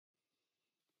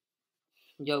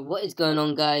Yo, what is going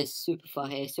on, guys? Superfar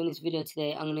here. So in this video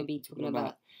today, I'm gonna be talking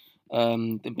about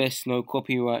the best no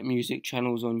copyright music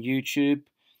channels on YouTube.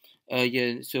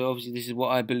 Yeah, so obviously this is what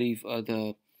I believe are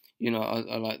the,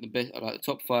 I like the best. I like the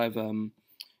top five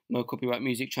no copyright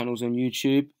music channels on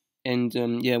YouTube. And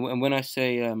yeah, and when I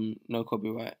say no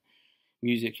copyright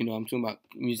music, I'm talking about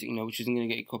music, which isn't gonna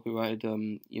get you copyrighted.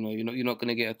 You're not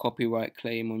gonna get a copyright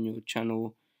claim on your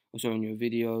channel, or sorry, on your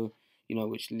video.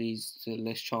 Which leads to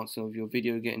less chance of your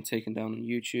video getting taken down on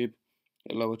YouTube,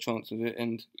 a lower chance of it.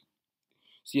 And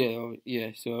so yeah,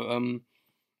 yeah.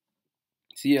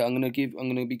 I'm gonna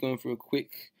be going through a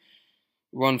quick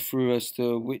run through as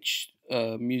to which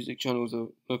music channels, or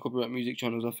no copyright music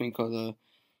channels, I think are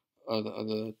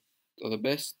the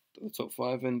best, the top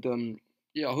five. And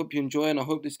yeah, I hope you enjoy, and I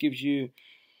hope this gives you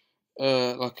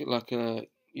like a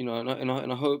and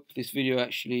I hope this video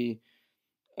actually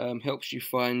helps you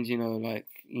find like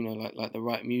the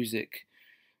right music,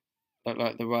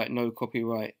 like the right no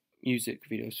copyright music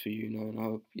videos for you. And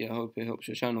I hope it helps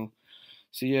your channel.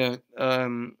 So yeah,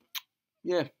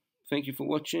 thank you for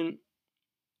watching.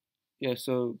 Yeah,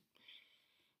 so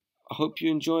I hope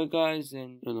you enjoy, guys,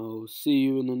 and I'll see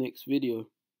you in the next video.